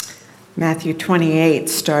Matthew 28,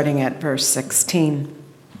 starting at verse 16.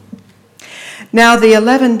 Now the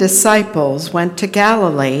 11 disciples went to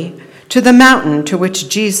Galilee, to the mountain to which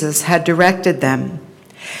Jesus had directed them.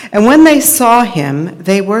 And when they saw him,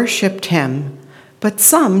 they worshipped him, but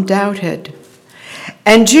some doubted.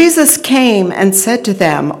 And Jesus came and said to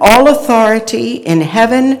them, "All authority in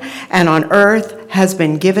heaven and on earth has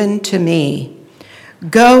been given to me.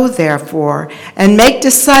 Go, therefore, and make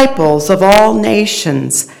disciples of all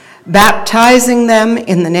nations, baptizing them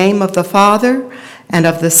in the name of the Father and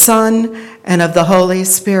of the Son and of the Holy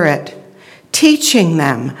Spirit, teaching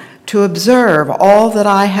them to observe all that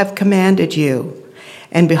I have commanded you.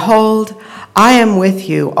 And behold, I am with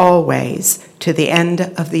you always to the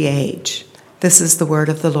end of the age." This is the word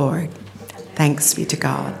of the Lord. Thanks be to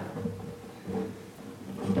God.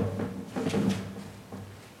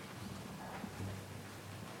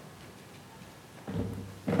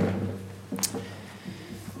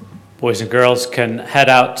 Boys and girls can head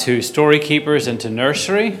out to Story Keepers and to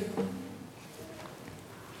nursery.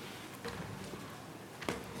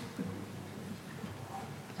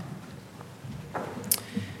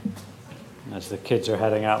 As the kids are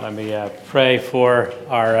heading out, let me pray for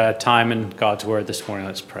our time in God's Word this morning.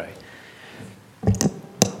 Let's pray.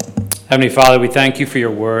 Heavenly Father, we thank you for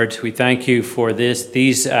your word. We thank you for these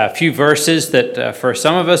few verses that for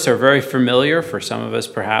some of us are very familiar, for some of us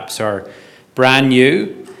perhaps are brand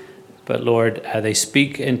new. But Lord, they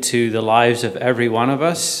speak into the lives of every one of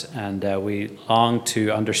us, and we long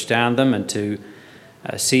to understand them and to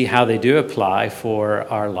see how they do apply for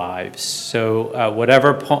our lives. So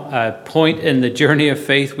whatever point in the journey of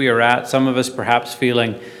faith we are at, some of us perhaps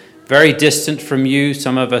feeling very distant from you,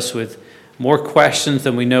 some of us with more questions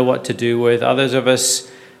than we know what to do with, others of us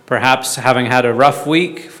perhaps having had a rough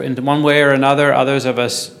week in one way or another, others of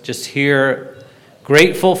us just here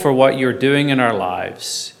grateful for what you're doing in our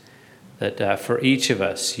lives. That for each of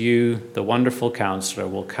us, you, the wonderful counselor,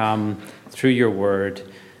 will come through your word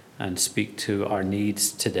and speak to our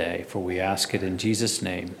needs today. For we ask it in Jesus'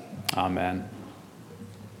 name. Amen.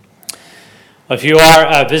 If you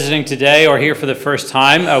are visiting today or here for the first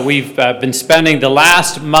time, we've been spending the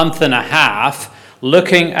last month and a half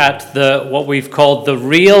looking at what we've called the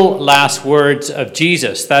real last words of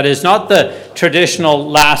Jesus. That is not the traditional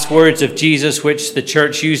last words of Jesus, which the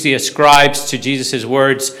church usually ascribes to Jesus'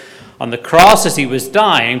 words on the cross as he was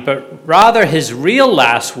dying, but rather his real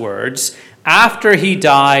last words after he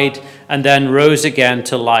died and then rose again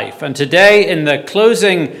to life. And today, in the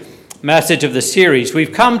closing message of the series,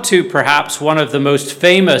 we've come to perhaps one of the most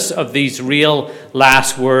famous of these real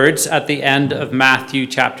last words at the end of Matthew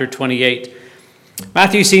chapter 28.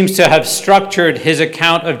 Matthew seems to have structured his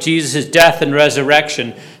account of Jesus' death and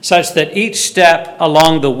resurrection such that each step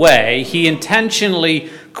along the way, he intentionally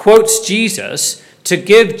quotes Jesus to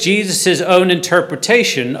give Jesus' own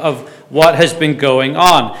interpretation of what has been going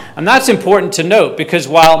on. And that's important to note because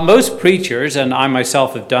while most preachers, and I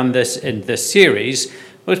myself have done this in this series,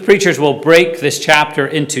 most preachers will break this chapter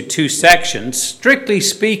into two sections. Strictly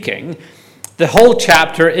speaking, the whole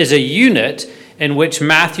chapter is a unit in which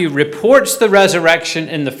Matthew reports the resurrection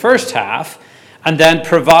in the first half and then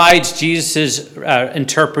provides Jesus'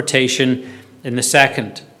 interpretation in the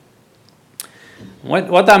second.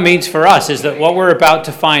 What that means for us is that what we're about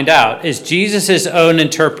to find out is Jesus' own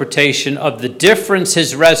interpretation of the difference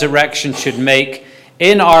his resurrection should make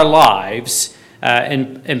in our lives,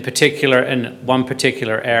 in particular in one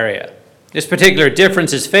particular area. This particular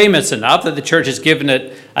difference is famous enough that the church has given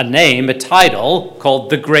it a name, a title,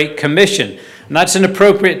 called the Great Commission. And that's an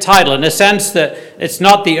appropriate title in a sense that it's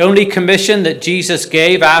not the only commission that Jesus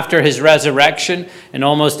gave after his resurrection. In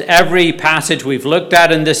almost every passage we've looked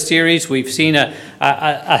at in this series, we've seen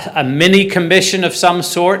a mini commission of some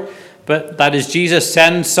sort, but that is Jesus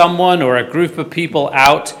sends someone or a group of people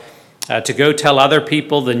out to go tell other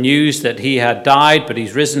people the news that he had died, but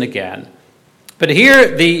he's risen again. But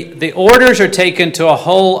here, the orders are taken to a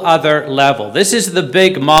whole other level. This is the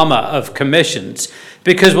big mama of commissions,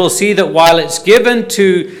 because we'll see that while it's given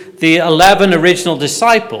to the 11 original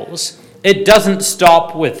disciples, it doesn't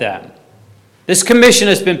stop with them. This commission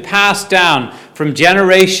has been passed down from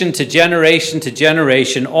generation to generation to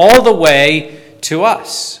generation, all the way to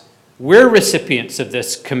us. We're recipients of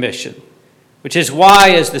this commission, which is why,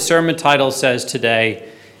 as the sermon title says today,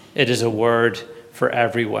 it is a word for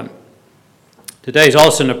everyone. Today is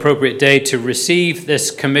also an appropriate day to receive this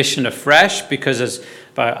commission afresh because, as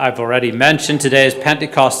I've already mentioned, today is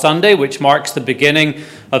Pentecost Sunday, which marks the beginning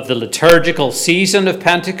of the liturgical season of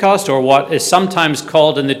Pentecost, or what is sometimes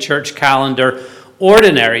called in the church calendar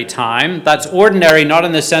ordinary time. That's ordinary not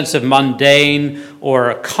in the sense of mundane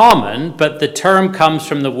or common, but the term comes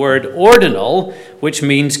from the word ordinal, which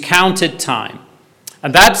means counted time.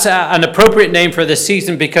 And that's an appropriate name for this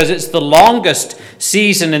season because it's the longest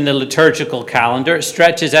season in the liturgical calendar. It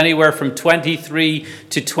stretches anywhere from 23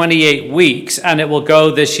 to 28 weeks, and it will go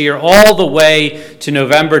this year all the way to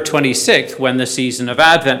November 26th when the season of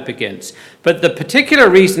Advent begins. But the particular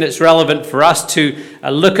reason it's relevant for us to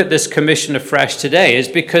look at this commission afresh today is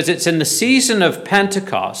because it's in the season of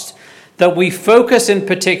Pentecost that we focus in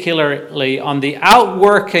particularly on the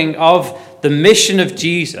outworking of the mission of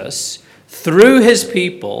Jesus through his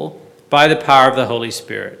people by the power of the Holy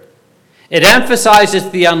Spirit. It emphasizes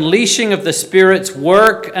the unleashing of the Spirit's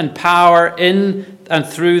work and power in and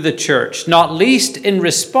through the church, not least in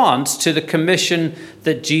response to the commission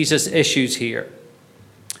that Jesus issues here.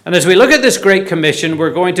 And as we look at this Great Commission, we're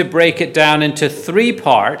going to break it down into 3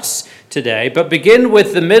 parts today, but begin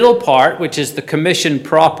with the middle part, which is the commission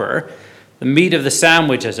proper, the meat of the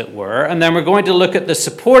sandwich, as it were. And then we're going to look at the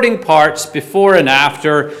supporting parts before and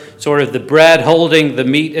after, sort of the bread holding the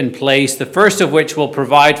meat in place, the first of which will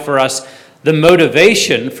provide for us the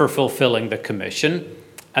motivation for fulfilling the commission,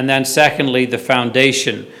 and then secondly, the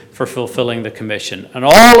foundation for fulfilling the commission. And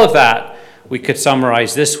all of that we could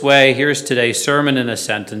summarize this way. Here's today's sermon in a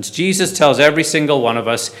sentence. Jesus tells every single one of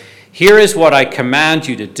us, here is what I command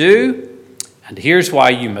you to do, and here's why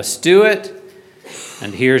you must do it,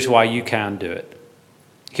 and here's why you can do it.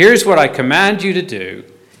 Here's what I command you to do,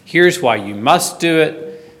 here's why you must do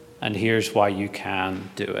it, and here's why you can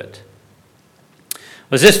do it.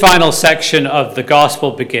 As this final section of the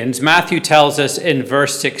gospel begins, Matthew tells us in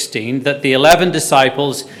verse 16 that the 11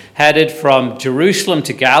 disciples headed from Jerusalem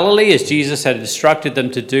to Galilee, as Jesus had instructed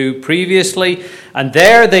them to do previously, and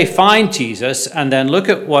there they find Jesus. And then look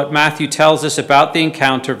at what Matthew tells us about the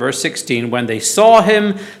encounter, verse 16. When they saw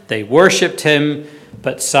him, they worshipped him,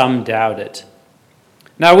 but some doubted.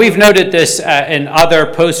 Now, we've noted this in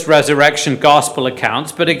other post-resurrection gospel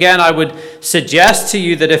accounts, but again, I would suggest to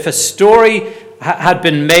you that if a story had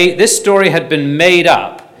been made, this story had been made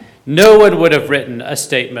up, no one would have written a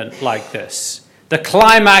statement like this. The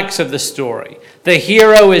climax of the story, the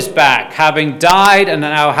hero is back, having died and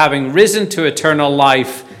now having risen to eternal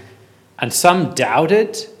life, and some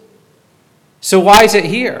doubted. So why is it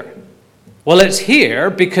here? Well, it's here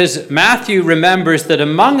because Matthew remembers that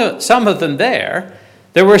among some of them there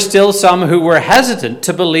were still some who were hesitant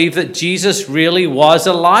to believe that Jesus really was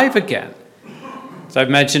alive again. As I've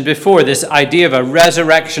mentioned before, this idea of a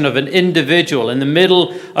resurrection of an individual in the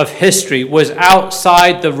middle of history was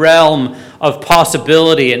outside the realm of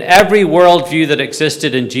possibility in every worldview that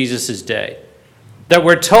existed in Jesus' day. That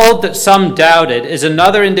we're told that some doubted is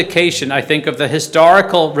another indication, I think, of the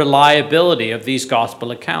historical reliability of these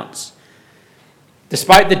gospel accounts.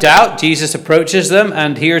 Despite the doubt, Jesus approaches them,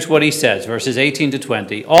 and here's what he says, verses 18 to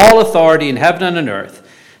 20. All authority in heaven and on earth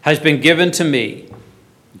has been given to me.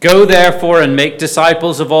 Go therefore and make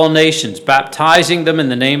disciples of all nations, baptizing them in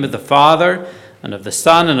the name of the Father and of the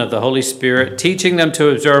Son and of the Holy Spirit, teaching them to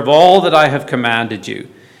observe all that I have commanded you.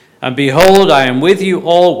 And behold, I am with you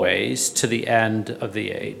always to the end of the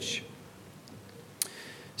age.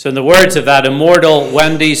 So in the words of that immortal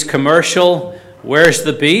Wendy's commercial, where's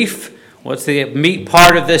the beef? What's the meat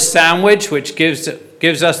part of this sandwich, which gives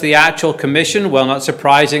us the actual commission? Well, not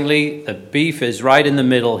surprisingly, the beef is right in the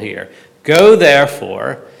middle here. Go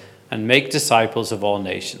therefore and make disciples of all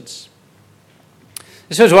nations.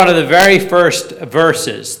 This was one of the very first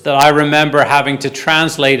verses that I remember having to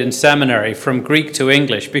translate in seminary from Greek to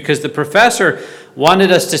English, because the professor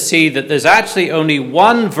wanted us to see that there's actually only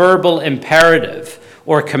one verbal imperative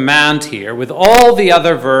or command here, with all the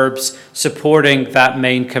other verbs supporting that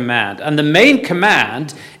main command. And the main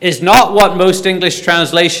command is not what most English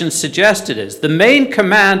translations suggest it is. The main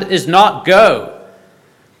command is not go.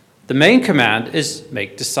 The main command is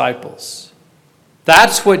make disciples.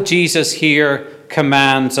 That's what Jesus here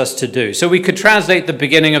commands us to do. So we could translate the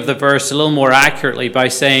beginning of the verse a little more accurately by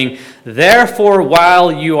saying, therefore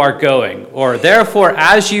while you are going, or therefore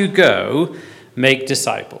as you go, make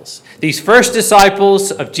disciples. These first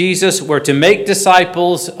disciples of Jesus were to make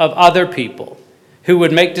disciples of other people, who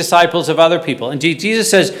would make disciples of other people. And Jesus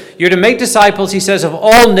says, you're to make disciples, he says, of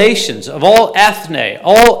all nations, of all ethne,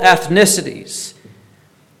 all ethnicities.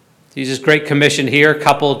 Jesus' great commission here,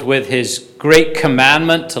 coupled with his great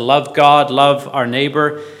commandment to love God, love our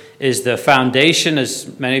neighbor, is the foundation,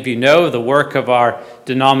 as many of you know, the work of our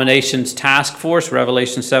denomination's task force,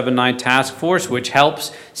 Revelation 7-9 task force, which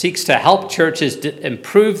seeks to help churches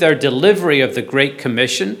improve their delivery of the Great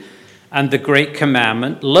Commission and the Great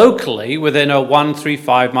Commandment locally within a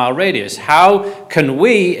 1-3-5 mile radius? How can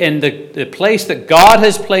we, in the place that God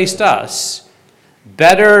has placed us,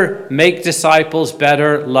 better make disciples,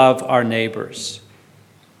 better love our neighbors?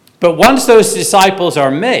 But once those disciples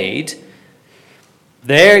are made,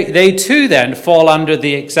 they too then fall under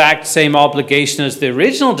the exact same obligation as the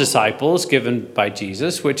original disciples given by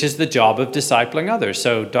Jesus, which is the job of discipling others.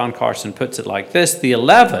 So Don Carson puts it like this: the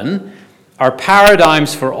 11 are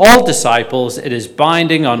paradigms for all disciples. It is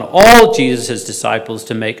binding on all Jesus' disciples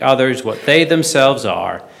to make others what they themselves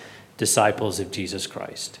are, disciples of Jesus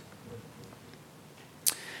Christ.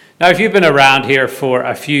 Now, if you've been around here for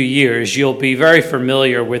a few years, you'll be very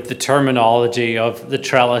familiar with the terminology of the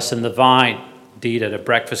trellis and the vine. Indeed, at a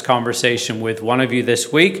breakfast conversation with one of you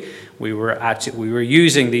this week, we were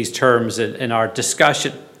using these terms in our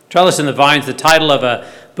discussion. Trellis and the Vine is the title of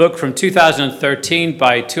a book from 2013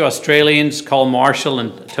 by two Australians, Colm Marshall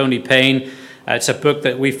and Tony Payne. It's a book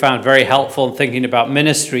that we found very helpful in thinking about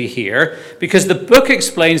ministry here, because the book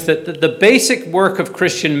explains that the basic work of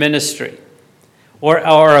Christian ministry or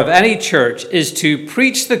of any church is to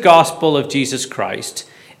preach the gospel of Jesus Christ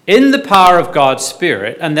in the power of God's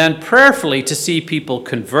Spirit, and then prayerfully to see people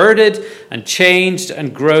converted and changed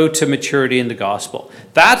and grow to maturity in the gospel.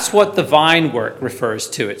 That's what the vine work refers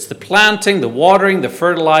to. It's the planting, the watering, the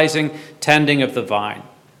fertilizing, tending of the vine.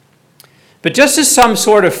 But just as some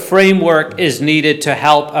sort of framework is needed to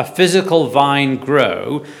help a physical vine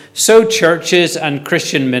grow, so churches and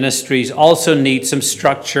Christian ministries also need some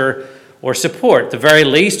structure or support. At the very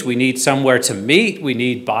least, we need somewhere to meet, we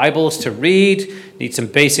need Bibles to read, need some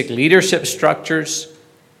basic leadership structures,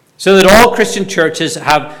 so that all Christian churches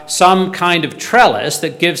have some kind of trellis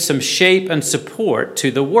that gives some shape and support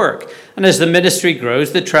to the work. And as the ministry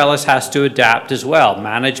grows, the trellis has to adapt as well.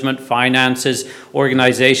 Management, finances,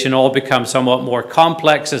 organization all become somewhat more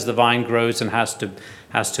complex as the vine grows and has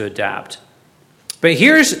to adapt. But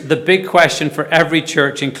here's the big question for every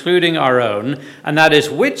church, including our own, and that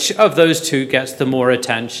is, which of those two gets the more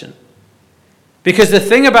attention? Because the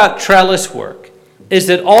thing about trellis work is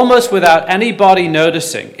that almost without anybody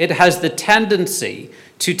noticing, it has the tendency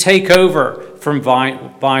to take over from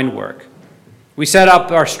vine work. We set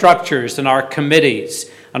up our structures and our committees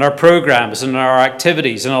and our programs and our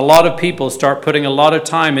activities, and a lot of people start putting a lot of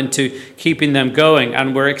time into keeping them going,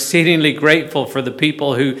 and we're exceedingly grateful for the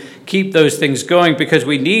people who keep those things going because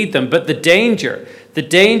we need them. But the danger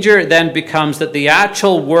then becomes that the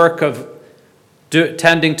actual work of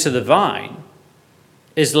tending to the vine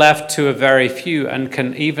is left to a very few and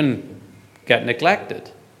can even get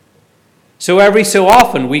neglected. So every so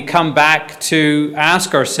often we come back to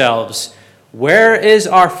ask ourselves, where is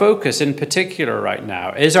our focus in particular right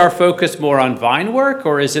now? Is our focus more on vine work,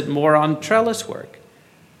 or is it more on trellis work?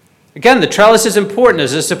 Again, the trellis is important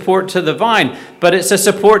as a support to the vine, but it's a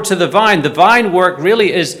support to the vine. The vine work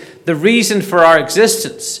really is the reason for our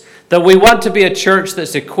existence, that we want to be a church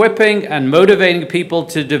that's equipping and motivating people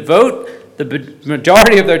to devote the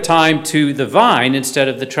majority of their time to the vine instead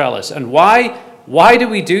of the trellis. And why? Why do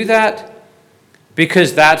we do that?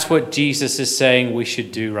 Because that's what Jesus is saying we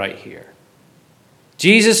should do right here.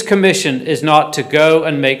 Jesus' commission is not to go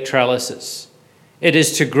and make trellises. It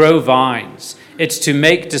is to grow vines. It's to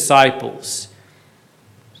make disciples.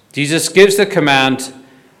 Jesus gives the command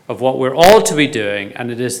of what we're all to be doing, and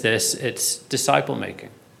it is this: it's disciple making.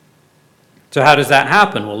 So how does that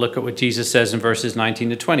happen? We'll look at what Jesus says in verses 19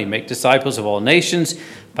 to 20. Make disciples of all nations,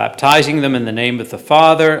 baptizing them in the name of the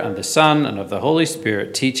Father and the Son and of the Holy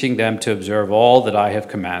Spirit, teaching them to observe all that I have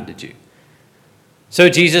commanded you. So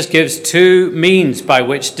Jesus gives two means by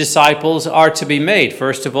which disciples are to be made.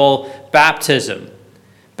 First of all, baptism.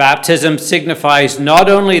 Baptism signifies not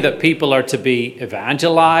only that people are to be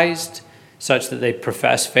evangelized, such that they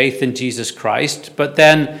profess faith in Jesus Christ, but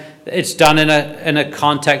then it's done in a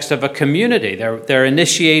context of a community. They're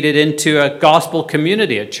initiated into a gospel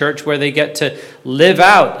community, a church where they get to live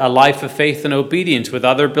out a life of faith and obedience with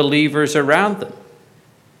other believers around them.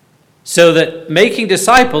 So that making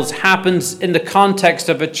disciples happens in the context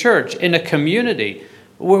of a church, in a community.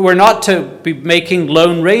 We're not to be making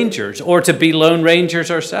lone rangers or to be lone rangers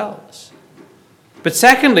ourselves. But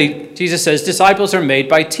secondly, Jesus says disciples are made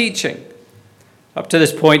by teaching. Up to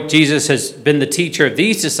this point, Jesus has been the teacher of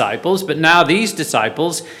these disciples, but now these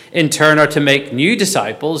disciples in turn are to make new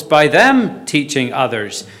disciples by them teaching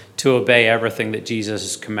others to obey everything that Jesus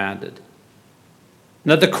has commanded.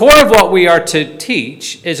 Now, the core of what we are to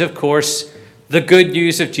teach is, of course, the good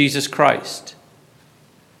news of Jesus Christ.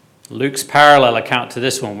 Luke's parallel account to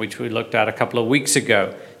this one, which we looked at a couple of weeks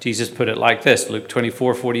ago, Jesus put it like this, Luke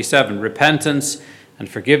 24:47, repentance and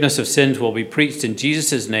forgiveness of sins will be preached in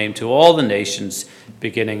Jesus' name to all the nations,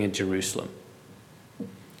 beginning in Jerusalem.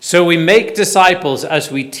 So we make disciples as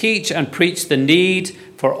we teach and preach the need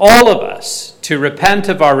for all of us to repent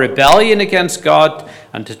of our rebellion against God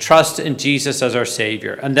and to trust in Jesus as our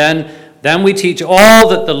Savior. And then we teach all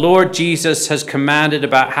that the Lord Jesus has commanded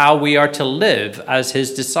about how we are to live as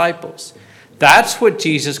his disciples. That's what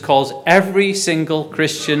Jesus calls every single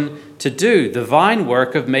Christian to do, the vine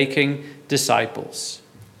work of making disciples.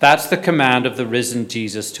 That's the command of the risen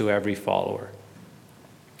Jesus to every follower.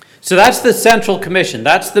 So that's the central commission.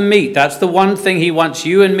 That's the meat. That's the one thing he wants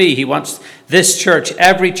you and me. He wants this church,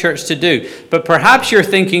 every church, to do. But perhaps you're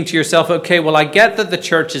thinking to yourself, okay, well, I get that the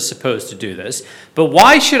church is supposed to do this, but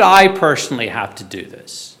why should I personally have to do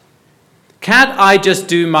this? Can't I just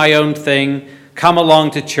do my own thing, come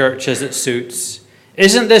along to church as it suits?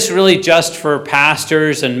 Isn't this really just for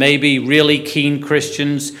pastors and maybe really keen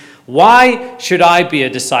Christians? Why should I be a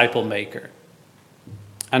disciple maker?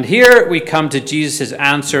 And here we come to Jesus'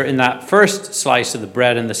 answer in that first slice of the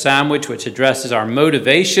bread and the sandwich, which addresses our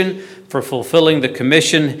motivation for fulfilling the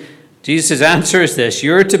commission. Jesus' answer is this: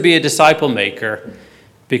 you're to be a disciple maker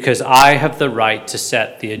because I have the right to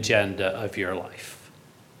set the agenda of your life.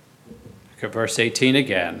 Look at verse 18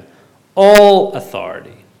 again. All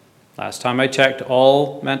authority. Last time I checked,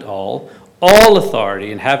 all meant all. All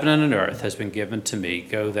authority in heaven and on earth has been given to me.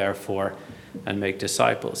 Go therefore and make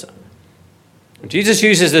disciples. Jesus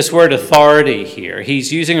uses this word authority here.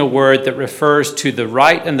 He's using a word that refers to the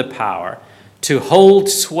right and the power to hold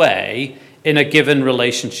sway in a given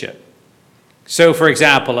relationship. So, for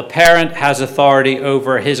example, a parent has authority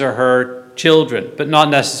over his or her children, but not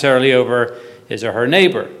necessarily over his or her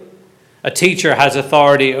neighbor. A teacher has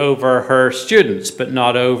authority over her students, but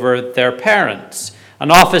not over their parents. An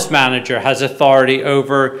office manager has authority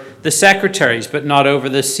over the secretaries, but not over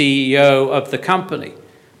the CEO of the company.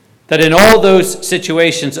 That in all those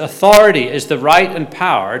situations, authority is the right and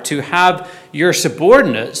power to have your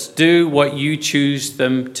subordinates do what you choose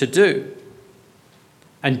them to do.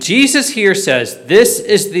 And Jesus here says this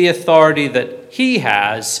is the authority that he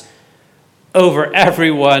has over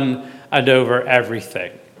everyone and over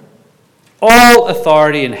everything. All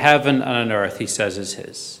authority in heaven and on earth, he says, is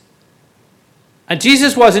his. And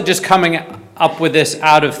Jesus wasn't just coming up with this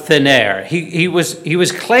out of thin air. He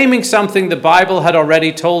was claiming something the Bible had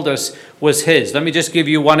already told us was his. Let me just give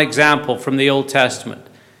you one example from the Old Testament.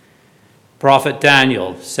 Prophet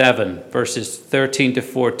Daniel 7, verses 13 to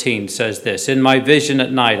 14 says this: In my vision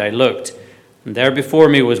at night I looked, and there before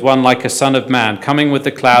me was one like a son of man, coming with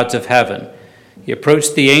the clouds of heaven. He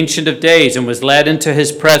approached the Ancient of Days and was led into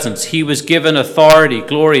his presence. He was given authority,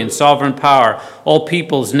 glory, and sovereign power. All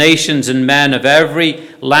peoples, nations, and men of every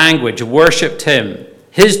language worshipped him.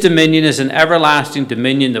 His dominion is an everlasting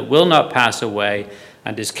dominion that will not pass away,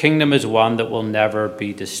 and his kingdom is one that will never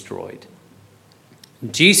be destroyed.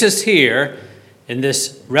 Jesus here, in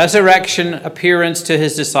this resurrection appearance to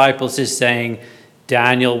his disciples, is saying,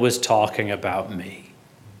 Daniel was talking about me.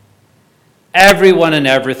 Everyone and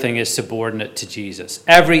everything is subordinate to Jesus.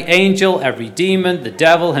 Every angel, every demon, the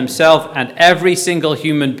devil himself, and every single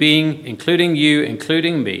human being, including you,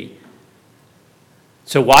 including me.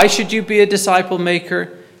 So why should you be a disciple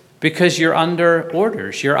maker? Because you're under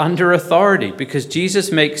orders, you're under authority, because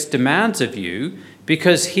Jesus makes demands of you,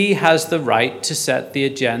 because he has the right to set the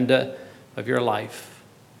agenda of your life.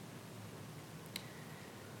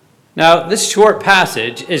 Now, this short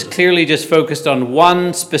passage is clearly just focused on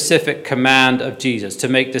one specific command of Jesus, to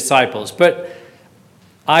make disciples. But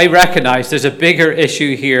I recognize there's a bigger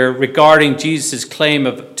issue here regarding Jesus' claim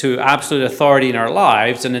to absolute authority in our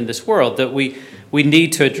lives and in this world that we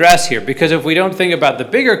need to address here. Because if we don't think about the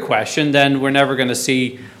bigger question, then we're never going to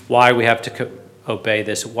see why we have to obey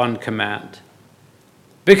this one command.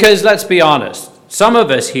 Because let's be honest, some of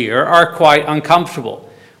us here are quite uncomfortable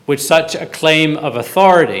with such a claim of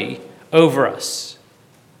authority over us.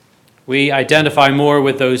 We identify more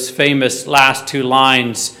with those famous last two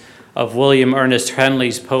lines of William Ernest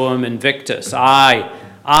Henley's poem Invictus. I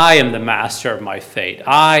am the master of my fate.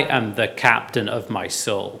 I am the captain of my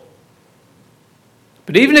soul.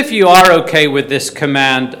 But even if you are okay with this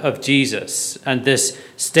command of Jesus and this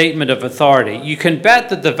statement of authority, you can bet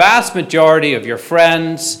that the vast majority of your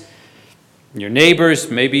friends, your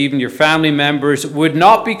neighbors, maybe even your family members, would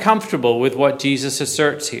not be comfortable with what Jesus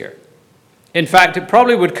asserts here. In fact, it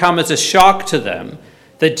probably would come as a shock to them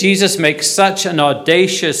that Jesus makes such an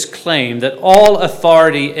audacious claim that all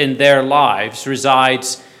authority in their lives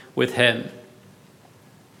resides with him.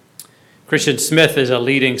 Christian Smith is a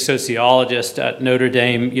leading sociologist at Notre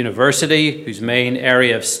Dame University, whose main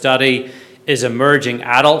area of study is emerging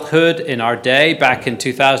adulthood in our day. Back in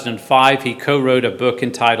 2005, he co-wrote a book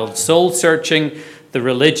entitled Soul Searching: The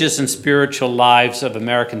Religious and Spiritual Lives of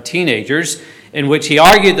American Teenagers, in which he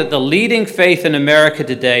argued that the leading faith in America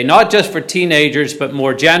today, not just for teenagers but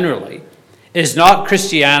more generally, is not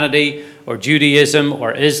Christianity or Judaism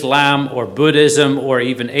or Islam or Buddhism or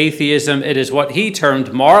even atheism. It is what he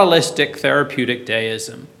termed moralistic therapeutic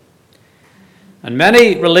deism. And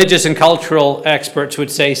many religious and cultural experts would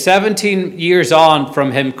say 17 years on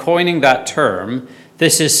from him coining that term,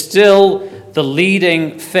 this is still the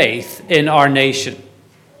leading faith in our nation.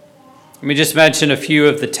 Let me just mention a few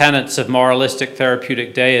of the tenets of moralistic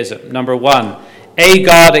therapeutic deism. Number one, a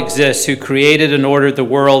God exists who created and ordered the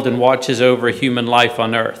world and watches over human life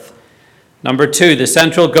on earth. Number two, the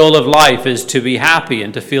central goal of life is to be happy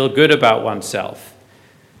and to feel good about oneself.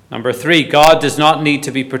 Number three, God does not need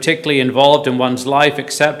to be particularly involved in one's life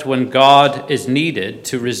except when God is needed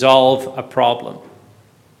to resolve a problem.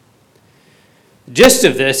 The gist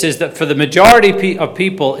of this is that for the majority of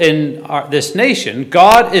people in this nation,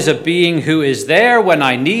 God is a being who is there when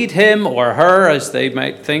I need him or her, as they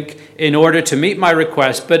might think, in order to meet my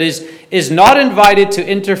request, but is not invited to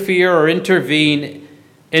interfere or intervene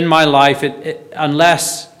in my life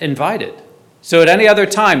unless invited. So at any other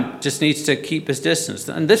time, just needs to keep his distance.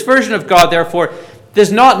 And this version of God, therefore,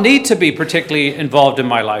 does not need to be particularly involved in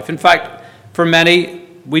my life. In fact, for many,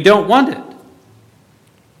 we don't want it.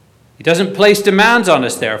 He doesn't place demands on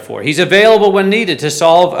us, therefore. He's available when needed to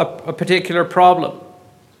solve a particular problem.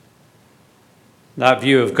 That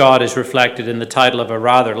view of God is reflected in the title of a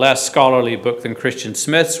rather less scholarly book than Christian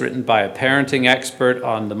Smith's, written by a parenting expert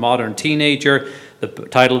on the modern teenager. The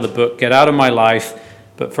title of the book, Get Out of My Life,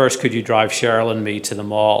 but first could you drive Cheryl and me to the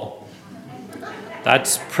mall?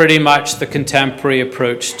 That's pretty much the contemporary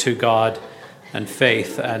approach to God and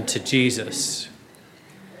faith and to Jesus.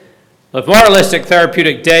 If moralistic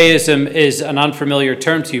therapeutic deism is an unfamiliar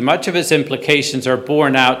term to you, much of its implications are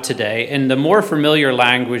borne out today in the more familiar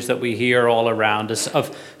language that we hear all around us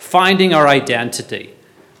of finding our identity,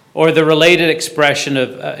 or the related expression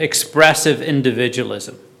of expressive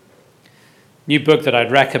individualism. New book that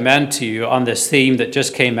I'd recommend to you on this theme that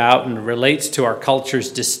just came out and relates to our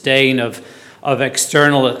culture's disdain of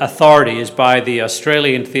external authority is by the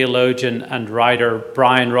Australian theologian and writer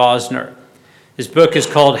Brian Rosner. His book is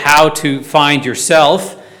called How to Find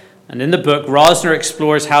Yourself, and in the book, Rosner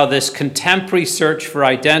explores how this contemporary search for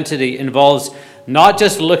identity involves not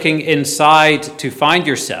just looking inside to find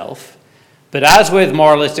yourself, but as with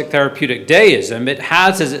moralistic therapeutic deism, it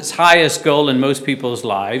has as its highest goal in most people's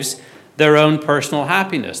lives their own personal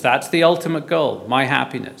happiness. That's the ultimate goal, my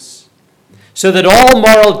happiness. So that all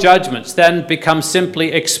moral judgments then become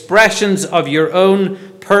simply expressions of your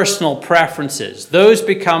own personal preferences. Those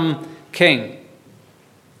become king.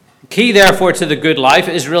 Key, therefore, to the good life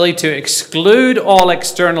is really to exclude all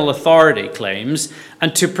external authority claims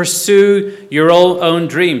and to pursue your own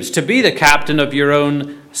dreams, to be the captain of your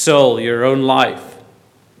own soul, your own life.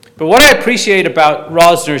 But what I appreciate about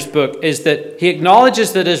Rosner's book is that he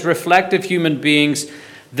acknowledges that as reflective human beings,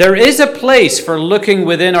 there is a place for looking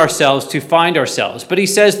within ourselves to find ourselves. But he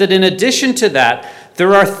says that in addition to that,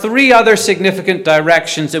 there are three other significant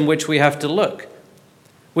directions in which we have to look.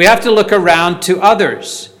 We have to look around to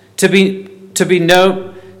others, to be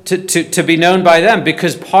known by them,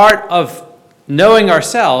 because part of knowing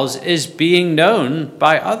ourselves is being known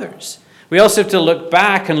by others. We also have to look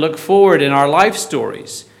back and look forward in our life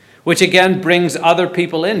stories, which again brings other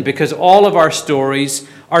people in, because all of our stories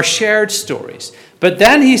are shared stories. But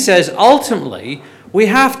then he says, ultimately, we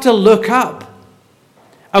have to look up.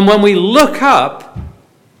 And when we look up,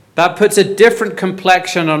 that puts a different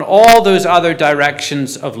complexion on all those other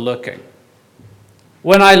directions of looking.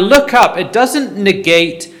 When I look up, it doesn't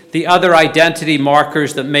negate the other identity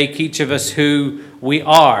markers that make each of us who we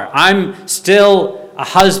are. I'm still a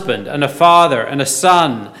husband and a father and a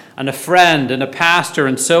son and a friend and a pastor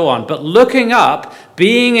and so on. But looking up,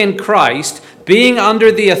 being in Christ, being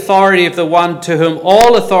under the authority of the one to whom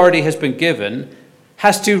all authority has been given,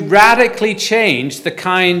 has to radically change the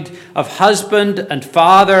kind of husband and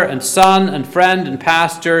father and son and friend and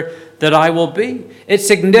pastor that I will be. It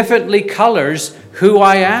significantly colors who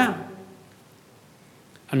I am.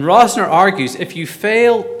 And Rosner argues, if you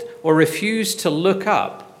fail or refuse to look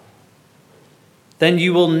up, then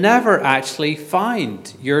you will never actually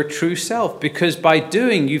find your true self, because by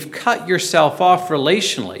doing, you've cut yourself off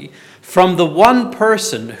relationally from the one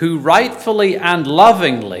person who rightfully and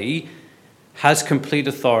lovingly has complete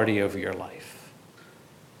authority over your life.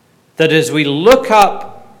 That as we look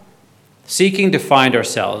up, seeking to find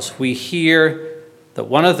ourselves, we hear the that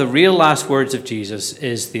one of the real last words of Jesus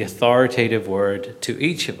is the authoritative word to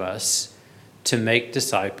each of us to make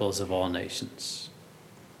disciples of all nations.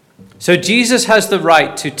 So Jesus has the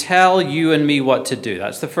right to tell you and me what to do.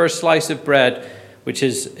 That's the first slice of bread, which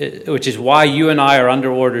is why you and I are under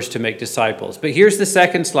orders to make disciples. But here's the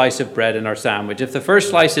second slice of bread in our sandwich. If the first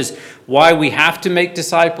slice is why we have to make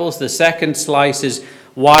disciples, the second slice is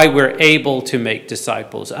why we're able to make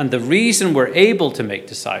disciples. And the reason we're able to make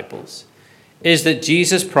disciples is that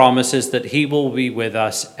Jesus promises that he will be with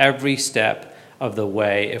us every step of the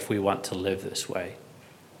way if we want to live this way.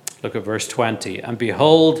 Look at verse 20. And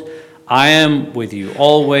behold, I am with you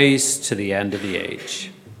always to the end of the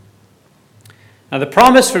age. Now, the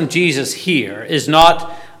promise from Jesus here is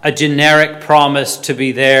not a generic promise to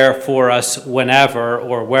be there for us whenever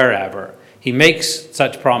or wherever. He makes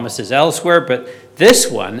such promises elsewhere, but this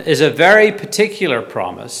one is a very particular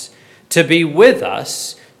promise to be with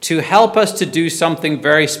us, to help us to do something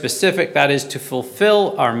very specific, that is to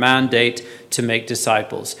fulfill our mandate to make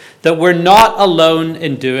disciples. That we're not alone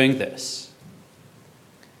in doing this.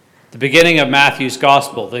 The beginning of Matthew's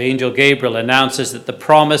Gospel, the angel Gabriel announces that the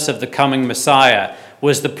promise of the coming Messiah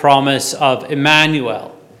was the promise of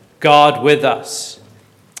Emmanuel, God with us.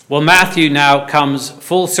 Well, Matthew now comes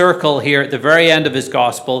full circle here at the very end of his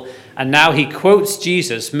Gospel, and now he quotes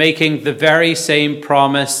Jesus making the very same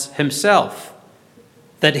promise himself,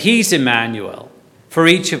 that he's Emmanuel for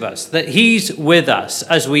each of us, that he's with us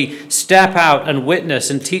as we step out and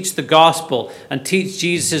witness and teach the gospel and teach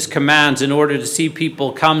Jesus' commands in order to see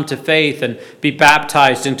people come to faith and be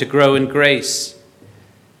baptized and to grow in grace.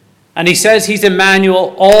 And he says he's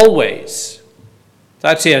Emmanuel always. It's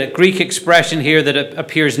actually a Greek expression here that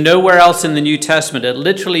appears nowhere else in the New Testament. It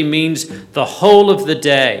literally means the whole of the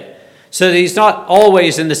day. So that he's not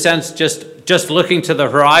always, in the sense, just looking to the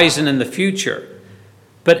horizon in the future,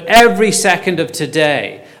 but every second of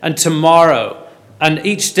today and tomorrow and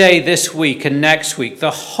each day this week and next week,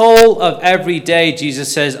 the whole of every day,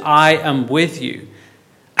 Jesus says, I am with you.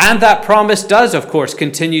 And that promise does, of course,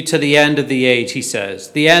 continue to the end of the age, he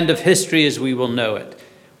says, the end of history as we will know it,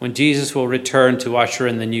 when Jesus will return to usher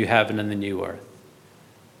in the new heaven and the new earth.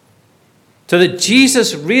 So that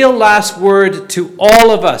Jesus' real last word to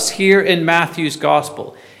all of us here in Matthew's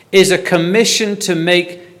Gospel is a commission to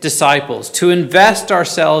make disciples, to invest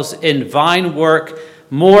ourselves in vine work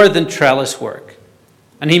more than trellis work.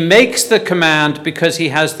 And he makes the command because he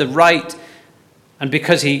has the right and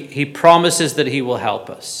because he promises that he will help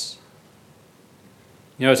us.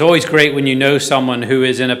 You know, it's always great when you know someone who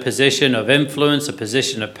is in a position of influence, a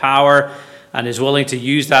position of power, and is willing to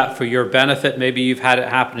use that for your benefit. Maybe you've had it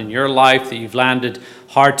happen in your life that you've landed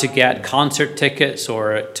hard to get concert tickets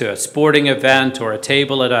or to a sporting event or a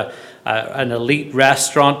table at an elite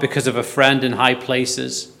restaurant because of a friend in high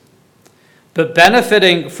places. But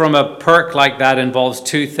benefiting from a perk like that involves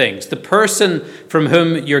two things. The person from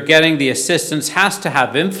whom you're getting the assistance has to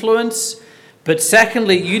have influence, but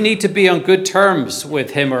secondly, you need to be on good terms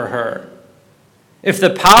with him or her. If the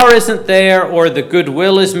power isn't there or the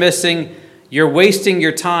goodwill is missing, you're wasting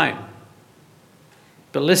your time.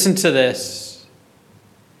 But listen to this.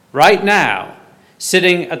 Right now,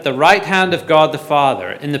 sitting at the right hand of God the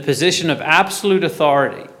Father in the position of absolute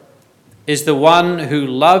authority is the one who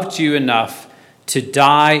loved you enough to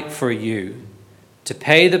die for you, to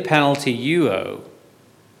pay the penalty you owe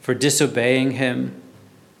for disobeying him,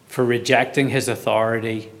 for rejecting his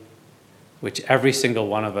authority, which every single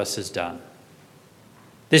one of us has done.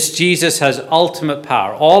 This Jesus has ultimate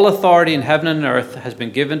power. All authority in heaven and earth has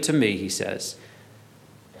been given to me, he says.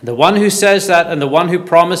 The one who says that and the one who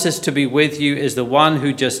promises to be with you is the one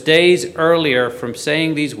who just days earlier from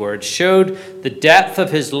saying these words showed the depth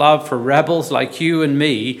of his love for rebels like you and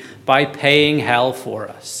me by paying hell for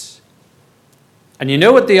us. And you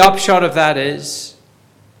know what the upshot of that is?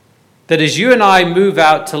 That as you and I move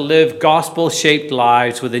out to live gospel-shaped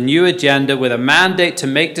lives with a new agenda, with a mandate to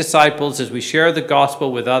make disciples as we share the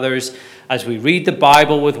gospel with others, as we read the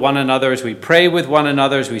Bible with one another, as we pray with one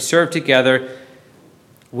another, as we serve together,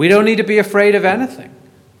 we don't need to be afraid of anything.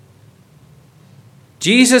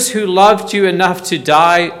 Jesus, who loved you enough to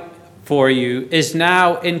die for you, is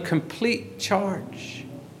now in complete charge.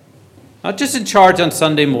 Not just in charge on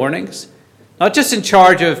Sunday mornings, not just in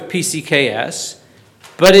charge of PCKS,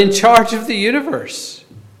 but in charge of the universe.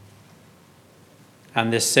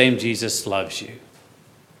 And this same Jesus loves you.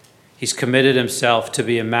 He's committed himself to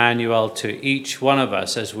be Emmanuel to each one of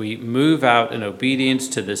us as we move out in obedience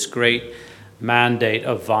to this great mandate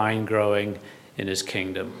of vine growing in his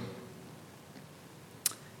kingdom.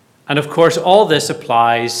 And of course, all this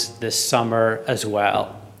applies this summer as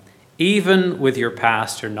well, even with your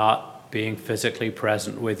pastor not being physically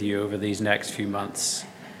present with you over these next few months.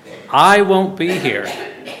 I won't be here,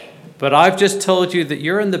 but I've just told you that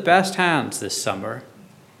you're in the best hands this summer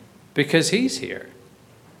because he's here,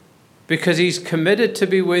 because he's committed to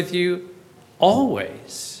be with you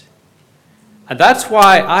always. And that's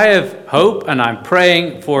why I have hope, and I'm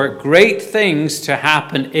praying for great things to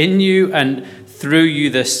happen in you and through you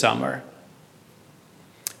this summer.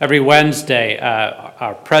 Every Wednesday,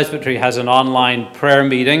 our presbytery has an online prayer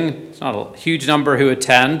meeting. It's not a huge number who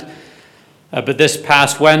attend. But this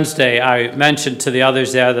past Wednesday, I mentioned to the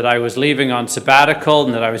others there that I was leaving on sabbatical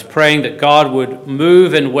and that I was praying that God would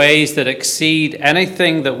move in ways that exceed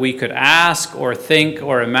anything that we could ask or think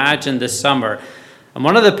or imagine this summer. And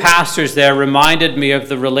one of the pastors there reminded me of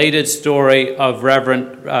the related story of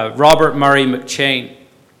Reverend Robert Murray McCheyne.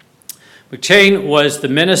 McCheyne was the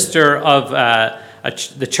minister of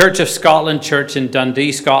the Church of Scotland Church in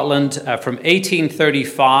Dundee, Scotland, from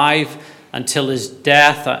 1835 until his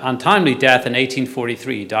death, untimely death in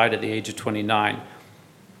 1843. He died at the age of 29.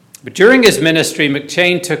 But during his ministry,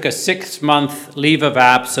 McCheyne took a 6-month leave of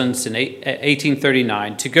absence in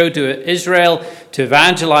 1839 to go to Israel to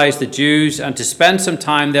evangelize the Jews and to spend some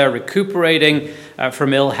time there recuperating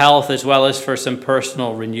from ill health as well as for some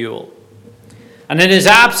personal renewal. And in his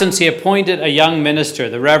absence, he appointed a young minister,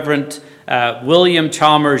 the Reverend William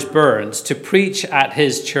Chalmers Burns, to preach at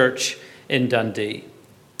his church in Dundee.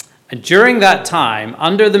 And during that time,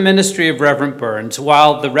 under the ministry of Reverend Burns,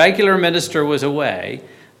 while the regular minister was away,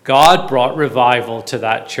 God brought revival to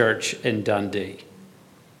that church in Dundee.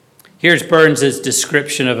 Here's Burns'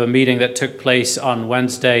 description of a meeting that took place on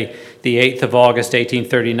Wednesday, the 8th of August,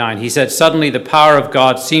 1839. He said, "Suddenly the power of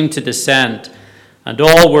God seemed to descend, and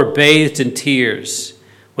all were bathed in tears."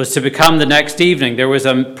 Was to become the next evening. There was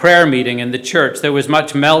a prayer meeting in the church. There was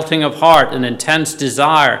much melting of heart and intense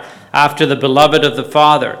desire after the beloved of the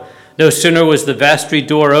Father. No sooner was the vestry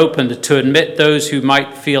door opened to admit those who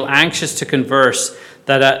might feel anxious to converse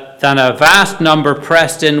than a vast number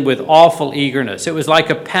pressed in with awful eagerness. It was like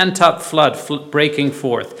a pent-up flood breaking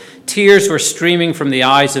forth. Tears were streaming from the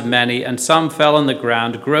eyes of many, and some fell on the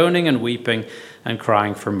ground, groaning and weeping and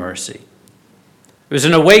crying for mercy. It was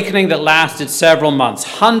an awakening that lasted several months.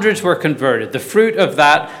 Hundreds were converted. The fruit of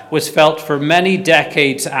that was felt for many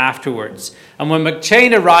decades afterwards. And when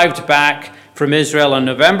McCheyne arrived back from Israel on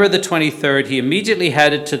November the 23rd, he immediately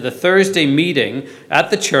headed to the Thursday meeting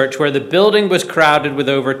at the church where the building was crowded with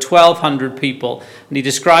over 1,200 people. And he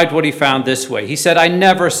described what he found this way. He said, "I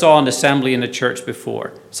never saw an assembly in a church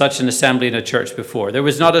before, such an assembly in a church before. There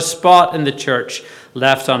was not a spot in the church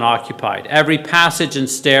left unoccupied. Every passage and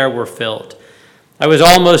stair were filled. I was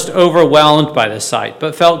almost overwhelmed by the sight,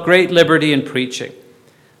 but felt great liberty in preaching.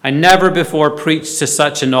 I never before preached to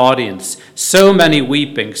such an audience, so many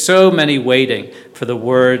weeping, so many waiting for the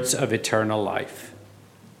words of eternal life."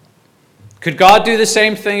 Could God do the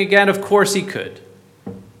same thing again? Of course he could.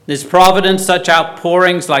 In his providence, such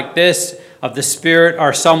outpourings like this of the Spirit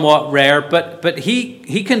are somewhat rare, but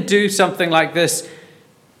he can do something like this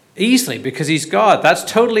easily because he's God. That's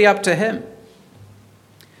totally up to him.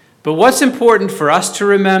 But what's important for us to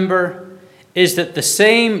remember is that the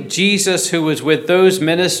same Jesus who was with those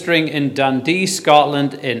ministering in Dundee,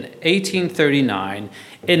 Scotland in 1839,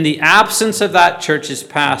 in the absence of that church's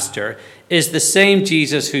pastor, is the same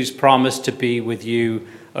Jesus who's promised to be with you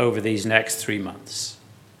over these next 3 months.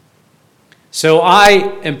 So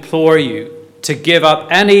I implore you to give up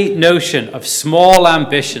any notion of small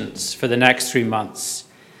ambitions for the next 3 months,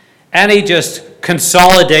 any just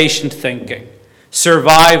consolidation thinking,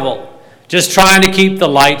 survival, just trying to keep the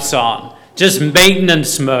lights on, just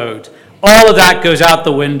maintenance mode. All of that goes out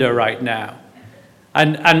the window right now.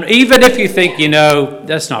 And even if you think,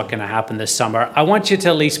 that's not going to happen this summer, I want you to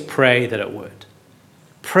at least pray that it would.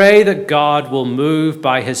 Pray that God will move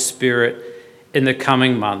by his Spirit in the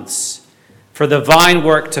coming months, for the vine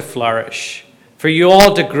work to flourish, for you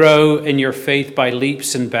all to grow in your faith by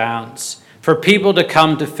leaps and bounds, for people to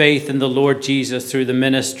come to faith in the Lord Jesus through the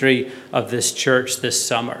ministry of this church this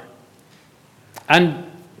summer. And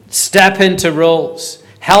step into roles.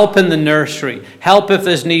 Help in the nursery. Help if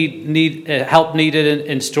there's help needed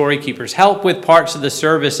in story keepers. Help with parts of the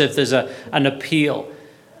service if there's an appeal.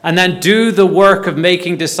 And then do the work of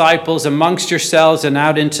making disciples amongst yourselves and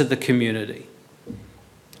out into the community.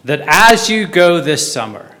 That as you go this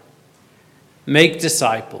summer, make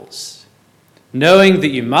disciples, knowing that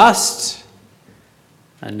you must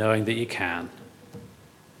and knowing that you can.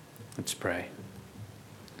 Let's pray.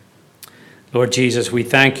 Lord Jesus, we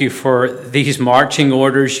thank you for these marching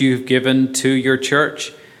orders you've given to your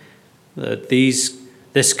church, that these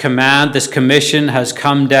This command, this commission has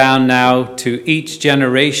come down now to each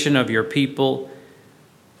generation of your people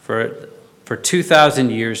for 2,000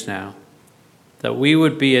 years now, that we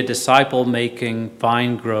would be a disciple-making,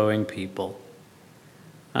 vine-growing people.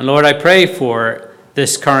 And Lord, I pray for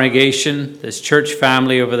this congregation, this church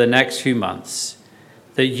family over the next few months,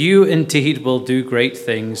 that you indeed will do great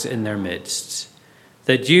things in their midst,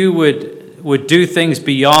 that you would do things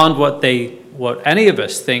beyond what any of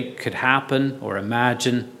us think could happen or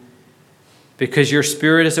imagine, because your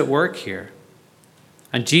Spirit is at work here.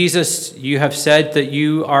 And Jesus, you have said that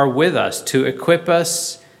you are with us to equip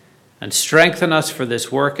us and strengthen us for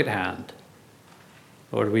this work at hand.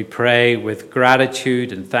 Lord, we pray with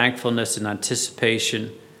gratitude and thankfulness and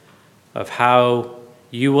anticipation of how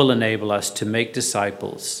you will enable us to make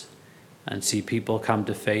disciples and see people come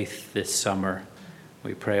to faith this summer.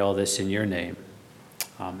 We pray all this in your name.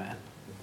 Amen.